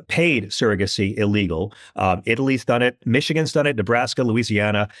paid surrogacy illegal. Italy's done it. Michigan's done it. Nebraska,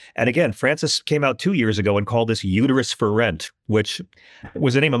 Louisiana. And again, Francis came out 2 years ago and called this uterus for rent, which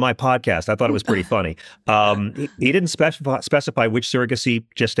was the name of my podcast. I thought it was pretty funny. He didn't specify which surrogacy,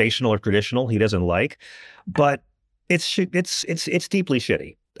 gestational or traditional, he doesn't like. But it's deeply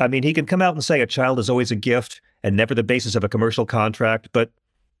shitty. I mean, he can come out and say a child is always a gift and never the basis of a commercial contract. But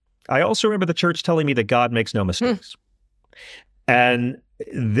I also remember the church telling me that God makes no mistakes. And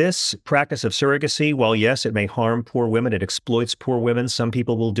this practice of surrogacy, while yes, it may harm poor women, it exploits poor women. Some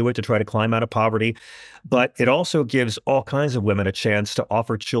people will do it to try to climb out of poverty. But it also gives all kinds of women a chance to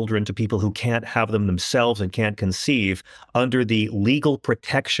offer children to people who can't have them themselves and can't conceive under the legal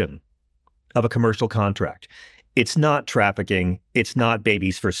protection of a commercial contract. It's not trafficking. It's not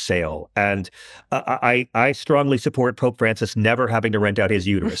babies for sale. And I strongly support Pope Francis never having to rent out his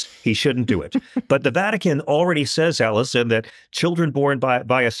uterus. He shouldn't do it. But the Vatican already says, Allison, that children born by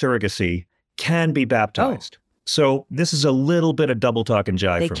a surrogacy can be baptized. So this is a little bit of double talk and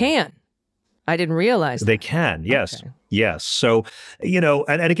jive. They can. I didn't realize they can. Yes. Okay. Yes. So,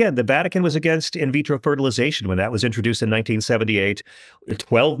 and again, the Vatican was against in vitro fertilization when that was introduced in 1978.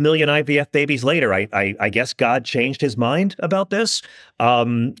 12 million IVF babies later, I guess God changed his mind about this.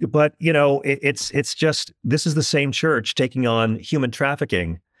 But, it's just, this is the same church taking on human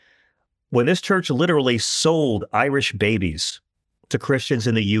trafficking when this church literally sold Irish babies to Christians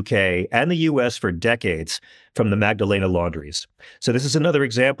in the UK and the US for decades from the Magdalena laundries. So this is another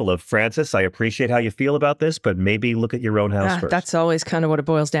example of, Frances, I appreciate how you feel about this, but maybe look at your own house first. That's always kind of what it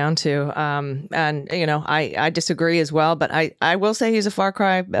boils down to. And, I disagree as well, but I will say he's a far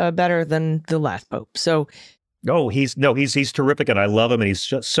cry better than the last pope. So Oh, he's terrific, and I love him, and he's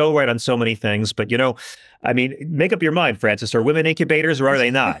just so right on so many things. But make up your mind, Frances. Are women incubators or are they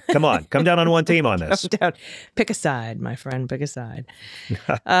not? Come on, come down on one team on this. Come down. Pick a side, my friend. Pick a side.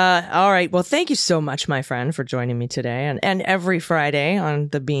 All right. Well, thank you so much, my friend, for joining me today and every Friday on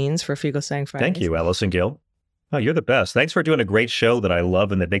the Beans for Fugelsang Fridays. Thank you, Allison Gill. Oh, you're the best. Thanks for doing a great show that I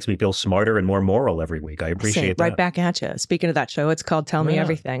love and that makes me feel smarter and more moral every week. I appreciate that. Right back at you. Speaking of that show, it's called Tell Me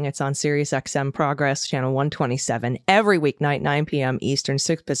Everything. It's on Sirius XM Progress, channel 127, every weeknight, 9 p.m. Eastern,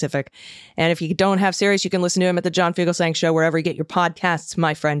 6 Pacific. And if you don't have Sirius, you can listen to him at the John Fugelsang Show, wherever you get your podcasts.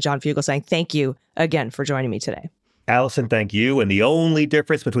 My friend, John Fugelsang, thank you again for joining me today. Allison, thank you. And the only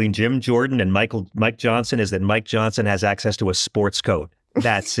difference between Jim Jordan and Mike Johnson is that Mike Johnson has access to a sports coat.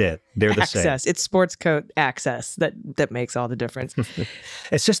 That's it. They're the same. Access. It's sports coat access that makes all the difference.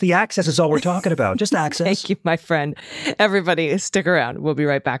 It's just the access is all we're talking about. Just access. Thank you, my friend. Everybody, stick around. We'll be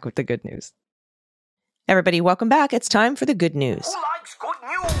right back with the good news. Everybody, welcome back. It's time for the good news. Who likes good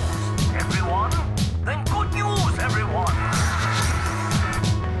news, everyone? Then good news, everyone.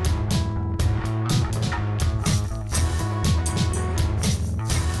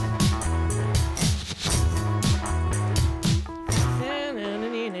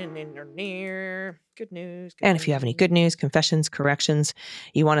 Good news. And if you have any good news, confessions, corrections,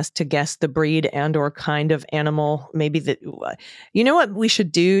 you want us to guess the breed and or kind of animal, maybe you know what we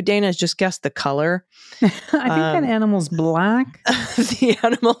should do, Dana, is just guess the color. I think that animal's black. The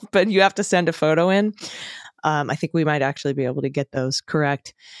animal, but you have to send a photo in. I think we might actually be able to get those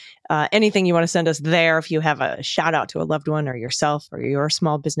correct. Anything you want to send us there, if you have a shout out to a loved one or yourself or your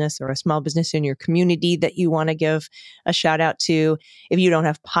small business or a small business in your community that you want to give a shout out to. If you don't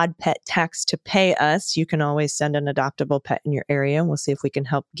have pod pet tax to pay us, you can always send an adoptable pet in your area, and we'll see if we can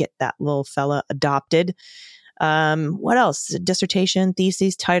help get that little fella adopted. What else? Dissertation,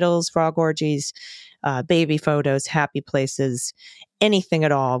 theses, titles, frog orgies, baby photos, happy places, anything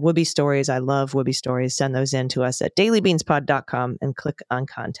at all. Would-be stories. I love would-be stories. Send those in to us at dailybeanspod.com and click on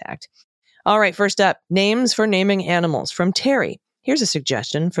contact. All right, first up, names for naming animals from Terry. Here's a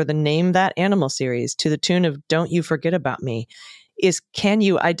suggestion for the Name That Animal series to the tune of Don't You Forget About Me is Can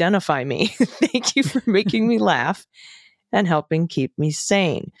You Identify Me? Thank you for making me laugh and helping keep me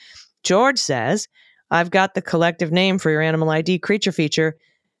sane. George says, I've got the collective name for your animal ID creature feature,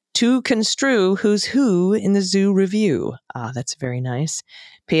 To Construe Who's Who in the Zoo Review. Ah, that's very nice.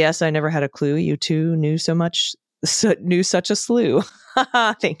 P.S. I never had a clue you two knew knew such a slew.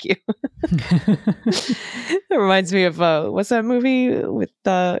 Thank you. It reminds me of, what's that movie with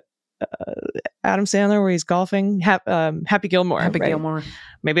Adam Sandler where he's golfing? Happy Gilmore. Happy Gilmore.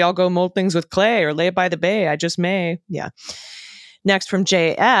 Maybe I'll go mold things with clay or lay it by the bay. I just may. Yeah. Next from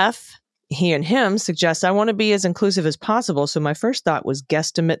JF. He and him suggests I want to be as inclusive as possible. So my first thought was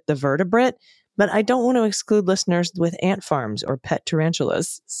guesstimate the vertebrate, but I don't want to exclude listeners with ant farms or pet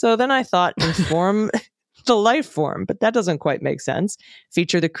tarantulas. So then I thought inform the life form, but that doesn't quite make sense.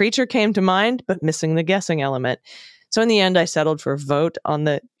 Feature the creature came to mind, but missing the guessing element. So in the end, I settled for vote on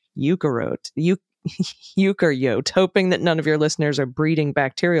the eukaryote, hoping that none of your listeners are breeding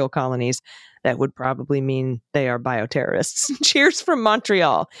bacterial colonies. That would probably mean they are bioterrorists. Cheers from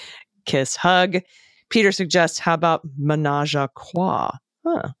Montreal. Kiss, hug. Peter suggests, how about menage a trois?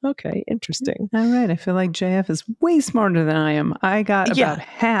 Huh, okay, interesting. All right, I feel like JF is way smarter than I am. I got about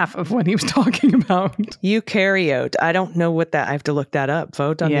half of what he was talking about. Eukaryote. I don't know what that, I have to look that up.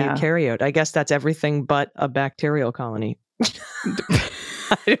 Vote on the eukaryote. I guess that's everything but a bacterial colony.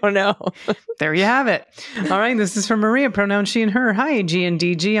 I don't know. There you have it. All right. This is from Maria, pronouns she and her. Hi, G and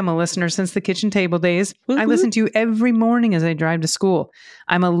DG. I'm a listener since the kitchen table days. I listen to you every morning as I drive to school.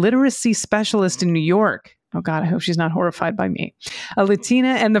 I'm a literacy specialist in New York. Oh, God, I hope she's not horrified by me. A Latina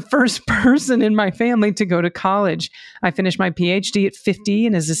and the first person in my family to go to college. I finished my PhD at 50,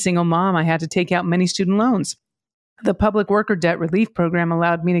 and as a single mom, I had to take out many student loans. The Public Worker Debt Relief Program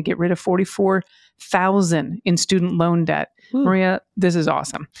allowed me to get rid of $44,000 in student loan debt. Ooh. Maria, this is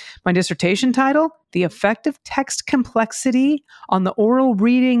awesome. My dissertation title, The Effect of Text Complexity on the Oral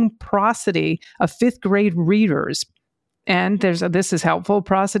Reading Prosody of Fifth Grade Readers. And this is helpful.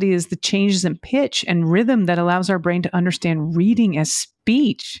 Prosody is the changes in pitch and rhythm that allows our brain to understand reading as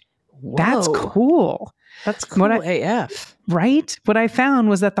speech. Whoa. That's cool. That's cool AF. Right? What I found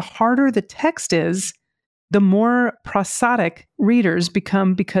was that the harder the text is, the more prosodic readers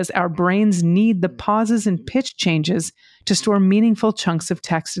become because our brains need the pauses and pitch changes to store meaningful chunks of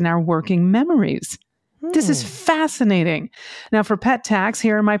text in our working memories. This is fascinating. Now, for pet tax,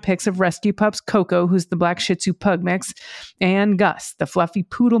 here are my picks of rescue pups Coco, who's the black Shih Tzu pug mix, and Gus, the fluffy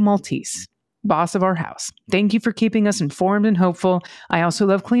poodle Maltese, boss of our house. Thank you for keeping us informed and hopeful. I also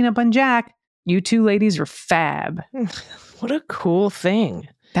love Cleanup on Jack. You two ladies are fab. What a cool thing.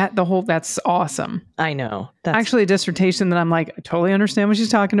 That's awesome. I know. That's actually a dissertation that I'm like, I totally understand what she's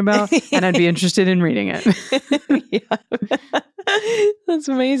talking about, and I'd be interested in reading it. Yeah. That's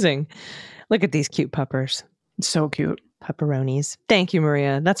amazing. Look at these cute puppers. So cute. Pepperonis. Thank you,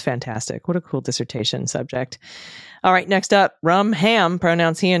 Maria. That's fantastic. What a cool dissertation subject. All right, next up, Rum Ham,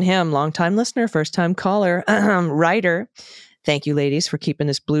 pronouns he and him, longtime listener, first-time caller, writer. Thank you, ladies, for keeping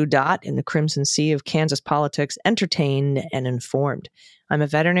this blue dot in the crimson sea of Kansas politics entertained and informed. I'm a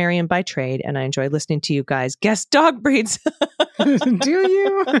veterinarian by trade, and I enjoy listening to you guys guess dog breeds. Do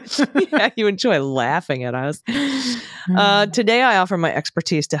you? Yeah, you enjoy laughing at us. Today, I offer my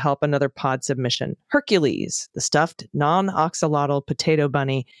expertise to help another pod submission. Hercules, the stuffed non-oxalotl potato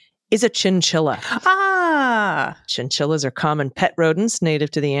bunny, is a chinchilla. Chinchillas are common pet rodents native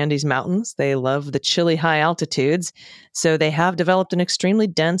to the Andes Mountains. They love the chilly high altitudes, so they have developed an extremely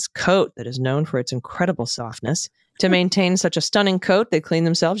dense coat that is known for its incredible softness. To maintain such a stunning coat, they clean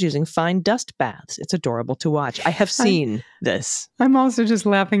themselves using fine dust baths. It's adorable to watch. I have seen this. I'm also just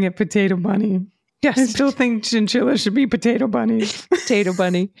laughing at Potato Bunny. Yes. I still think chinchilla should be Potato Bunny. Potato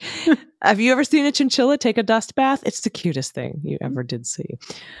Bunny. Have you ever seen a chinchilla take a dust bath? It's the cutest thing you ever did see.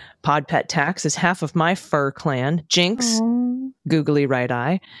 Pod Pet Tax is half of my fur clan. Jinx, googly right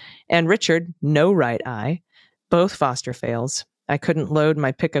eye, and Richard, no right eye, both foster fails. I couldn't load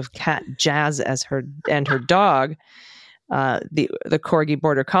my pick of cat Jazz as her dog, the Corgi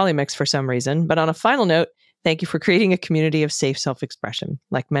Border Collie mix for some reason. But on a final note, thank you for creating a community of safe self-expression.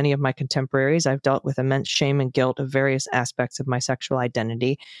 Like many of my contemporaries, I've dealt with immense shame and guilt of various aspects of my sexual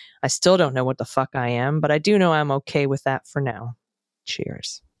identity. I still don't know what the fuck I am, but I do know I'm okay with that for now.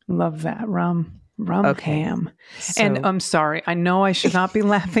 Cheers. Love that, Rum Ham. So, and I'm sorry, I know I should not be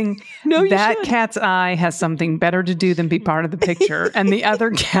laughing. No, that should. Cat's eye has something better to do than be part of the picture. And the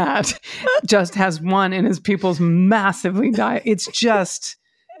other cat just has one and his pupils massively die. It's just,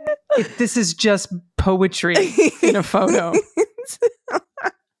 this is just poetry in a photo.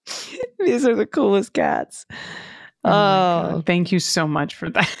 These are the coolest cats. Oh, thank you so much for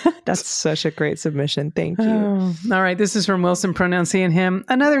that. That's such a great submission. Thank you. Oh, all right. This is from Wilson, pronouns he and him.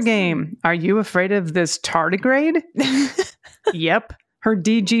 Another game. Are you afraid of this tardigrade? Yep. Her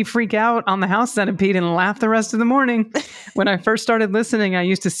DG freak out on the house centipede and laugh the rest of the morning. When I first started listening, I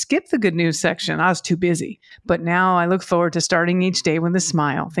used to skip the good news section. I was too busy. But now I look forward to starting each day with a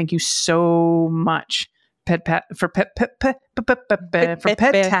smile. Thank you so much. For pet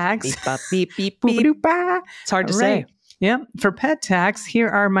tax. It's hard to say. Yeah. For pet tax, here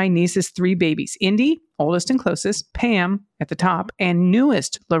are my niece's 3 babies. Indy, oldest and closest, Pam at the top, and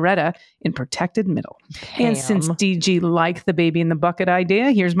newest, Loretta, in protected middle. Pam. And since DG liked the baby in the bucket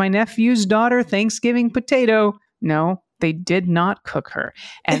idea, here's my nephew's daughter, Thanksgiving potato. No, they did not cook her.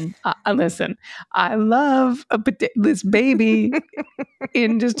 And listen, I love this baby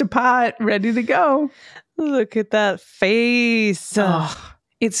in just a pot, ready to go. Look at that face. Oh,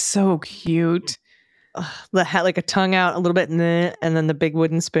 it's so cute. The hat, like a tongue out a little bit, and then the big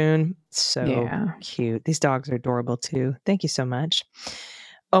wooden spoon. So cute. These dogs are adorable too. Thank you so much.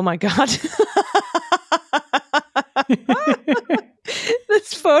 Oh my God.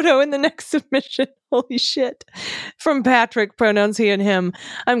 This photo in the next submission. Holy shit. From Patrick, pronouns he and him.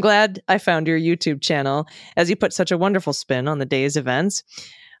 I'm glad I found your YouTube channel as you put such a wonderful spin on the day's events.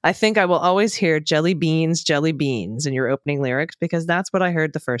 I think I will always hear jelly beans in your opening lyrics because that's what I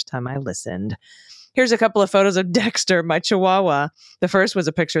heard the first time I listened. Here's a couple of photos of Dexter, my chihuahua. The first was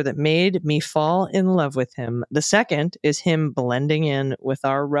a picture that made me fall in love with him. The second is him blending in with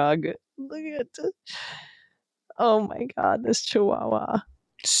our rug. Look at it. Oh my God, this chihuahua.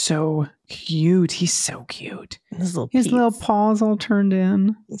 So cute. He's so cute. His little paws all turned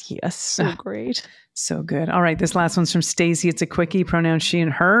in. Yes, so great. So good. All right, this last one's from Stacy. It's a quickie, pronouns she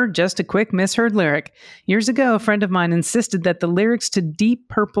and her. Just a quick misheard lyric. Years ago, a friend of mine insisted that the lyrics to Deep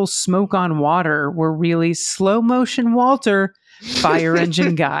Purple Smoke on Water were really slow motion Walter, fire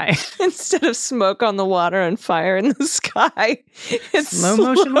engine guy. Instead of smoke on the water and fire in the sky, it's slow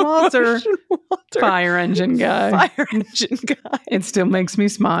motion Walter, fire engine guy. Fire engine guy. It still makes me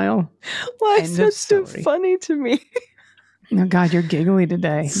smile. Why is that so funny to me? Oh God, you're giggly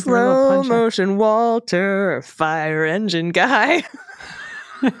today. Slow motion Walter, fire engine guy.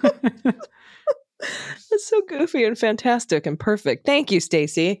 That's so goofy and fantastic and perfect. Thank you,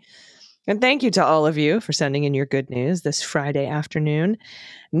 Stacy. And thank you to all of you for sending in your good news this Friday afternoon.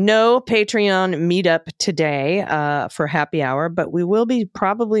 No Patreon meetup today for happy hour, but we will be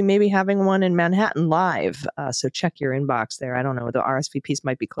probably maybe having one in Manhattan live. So check your inbox there. I don't know. The RSVPs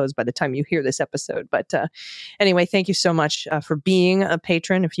might be closed by the time you hear this episode. But anyway, thank you so much for being a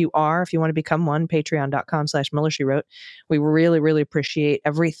patron. If you want to become one, patreon.com/MillerSheWrote. We really, really appreciate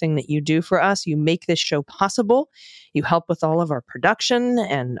everything that you do for us. You make this show possible. You help with all of our production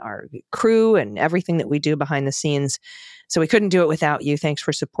and our crew and everything that we do behind the scenes. So we couldn't do it without you. Thanks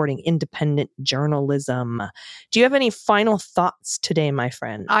for supporting independent journalism. Do you have any final thoughts today, my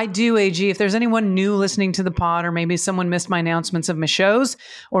friend? I do, AG. If there's anyone new listening to the pod, or maybe someone missed my announcements of my shows,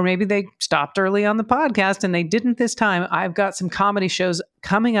 or maybe they stopped early on the podcast and they didn't this time, I've got some comedy shows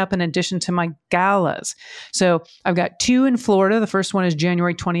coming up in addition to my galas. So I've got 2 in Florida. The first one is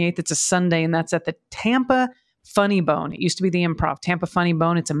January 28th. It's a Sunday, and that's at the Tampa Funny Bone. It used to be the Improv, Tampa Funny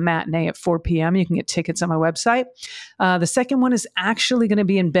Bone. It's a matinee at 4 p.m. You can get tickets on my website. The second one is actually going to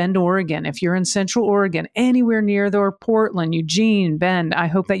be in Bend, Oregon. If you're in Central Oregon, anywhere near there, Portland, Eugene, Bend, I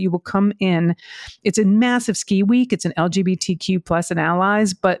hope that you will come in. It's a massive ski week. It's an LGBTQ plus and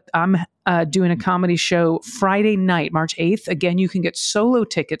allies, but I'm doing a comedy show Friday night, March 8th. Again, you can get solo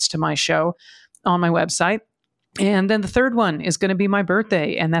tickets to my show on my website. And then the third one is going to be my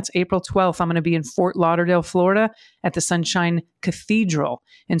birthday, and that's April 12th. I'm going to be in Fort Lauderdale, Florida at the Sunshine Cathedral.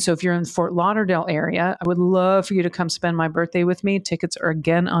 And so if you're in the Fort Lauderdale area, I would love for you to come spend my birthday with me. Tickets are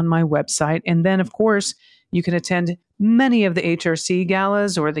again on my website. And then, of course, you can attend many of the HRC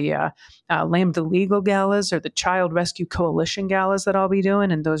galas or the Lambda Legal galas or the Child Rescue Coalition galas that I'll be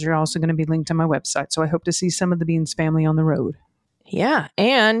doing. And those are also going to be linked on my website. So I hope to see some of the Beans family on the road. Yeah.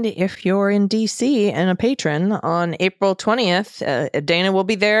 And if you're in DC and a patron on April 20th, Dana will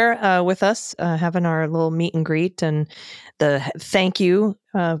be there with us having our little meet and greet and the thank you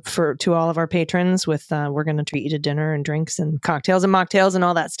to all of our patrons with we're going to treat you to dinner and drinks and cocktails and mocktails and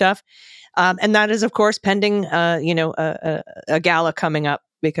all that stuff. And that is, of course, pending, a gala coming up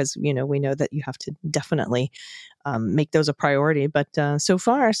because, we know that you have to definitely make those a priority. But so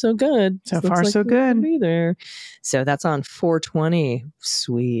far, so good. So far, so good. Be there. So that's on 4/20.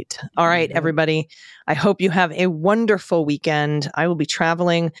 Sweet. All right, everybody. I hope you have a wonderful weekend. I will be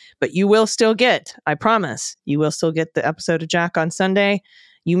traveling, but you will still get, I promise, you will still get the episode of Jack on Sunday.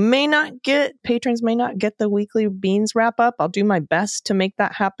 Patrons may not get the weekly Beans wrap up. I'll do my best to make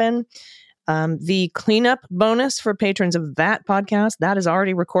that happen. The cleanup bonus for patrons of that podcast, that is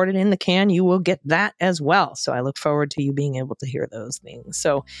already recorded in the can. You will get that as well. So I look forward to you being able to hear those things.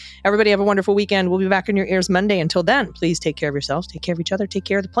 So everybody have a wonderful weekend. We'll be back in your ears Monday. Until then, please take care of yourselves, take care of each other, take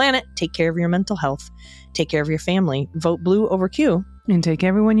care of the planet, take care of your mental health, take care of your family. Vote blue over Q. And take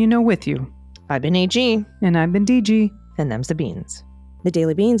everyone you know with you. I've been AG. And I've been DG. And them's the Beans. The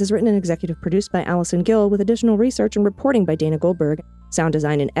Daily Beans is written and executive produced by Allison Gill with additional research and reporting by Dana Goldberg. Sound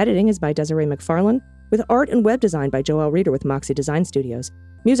design and editing is by Desiree McFarlane, with art and web design by Joelle Reeder with Moxie Design Studios.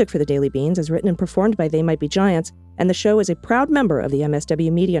 Music for The Daily Beans is written and performed by They Might Be Giants, and the show is a proud member of the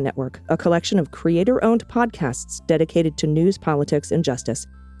MSW Media Network, a collection of creator-owned podcasts dedicated to news, politics, and justice.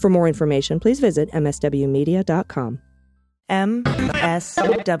 For more information, please visit mswmedia.com.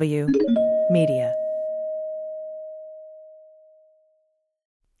 MSW Media.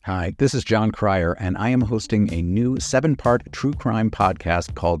 Hi, this is John Cryer, and I am hosting a new 7-part true crime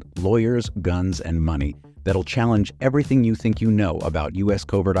podcast called Lawyers, Guns, and Money that'll challenge everything you think you know about U.S.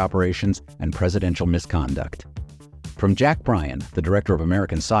 covert operations and presidential misconduct. From Jack Bryan, the director of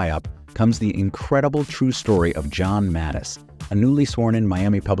American PSYOP, comes the incredible true story of John Mattis, a newly sworn-in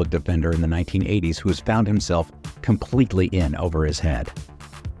Miami public defender in the 1980s who has found himself completely in over his head.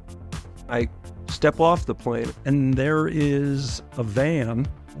 I step off the plane, and there is a van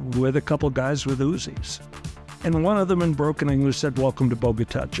with a couple guys with Uzis. And one of them in broken English said, "Welcome to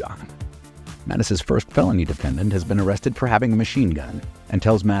Bogota, John." Mattis's first felony defendant has been arrested for having a machine gun and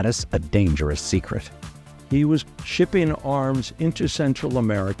tells Mattis a dangerous secret. He was shipping arms into Central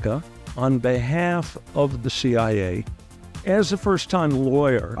America on behalf of the CIA. As a first-time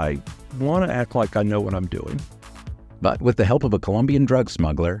lawyer, I want to act like I know what I'm doing. But with the help of a Colombian drug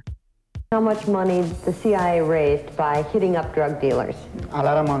smuggler, How much money the CIA raised by hitting up drug dealers? A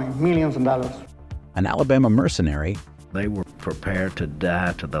lot of money, millions of dollars. an Alabama mercenary, They were prepared to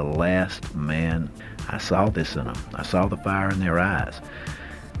die to the last man. I saw this in them. I saw the fire in their eyes.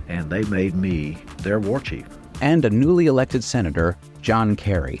 And they made me their war chief. and a newly elected senator, John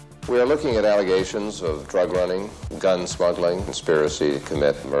Kerry. We are looking at allegations of drug running, gun smuggling, conspiracy to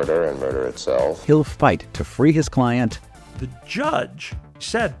commit murder and murder itself. He'll fight to free his client The judge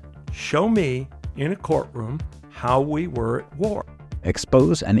said, "Show me in a courtroom how we were at war.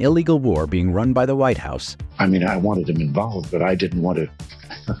 Expose an illegal war being run by the White House. I mean, I wanted him involved, but I didn't want to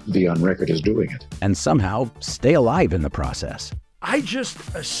be on record as doing it. And somehow stay alive in the process. I just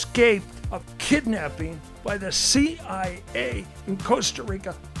escaped a kidnapping by the CIA in Costa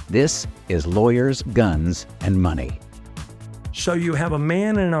Rica. This is Lawyers, Guns, and Money. So you have a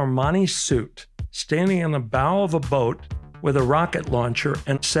man in an Armani suit standing in the bow of a boat with a rocket launcher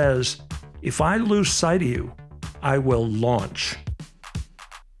and says, "If I lose sight of you, I will launch.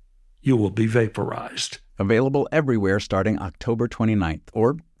 You will be vaporized." Available everywhere starting October 29th,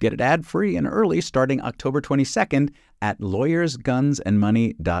 or get it ad-free and early starting October 22nd at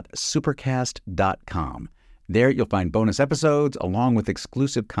lawyersgunsandmoney.supercast.com. There you'll find bonus episodes along with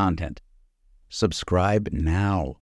exclusive content. Subscribe now.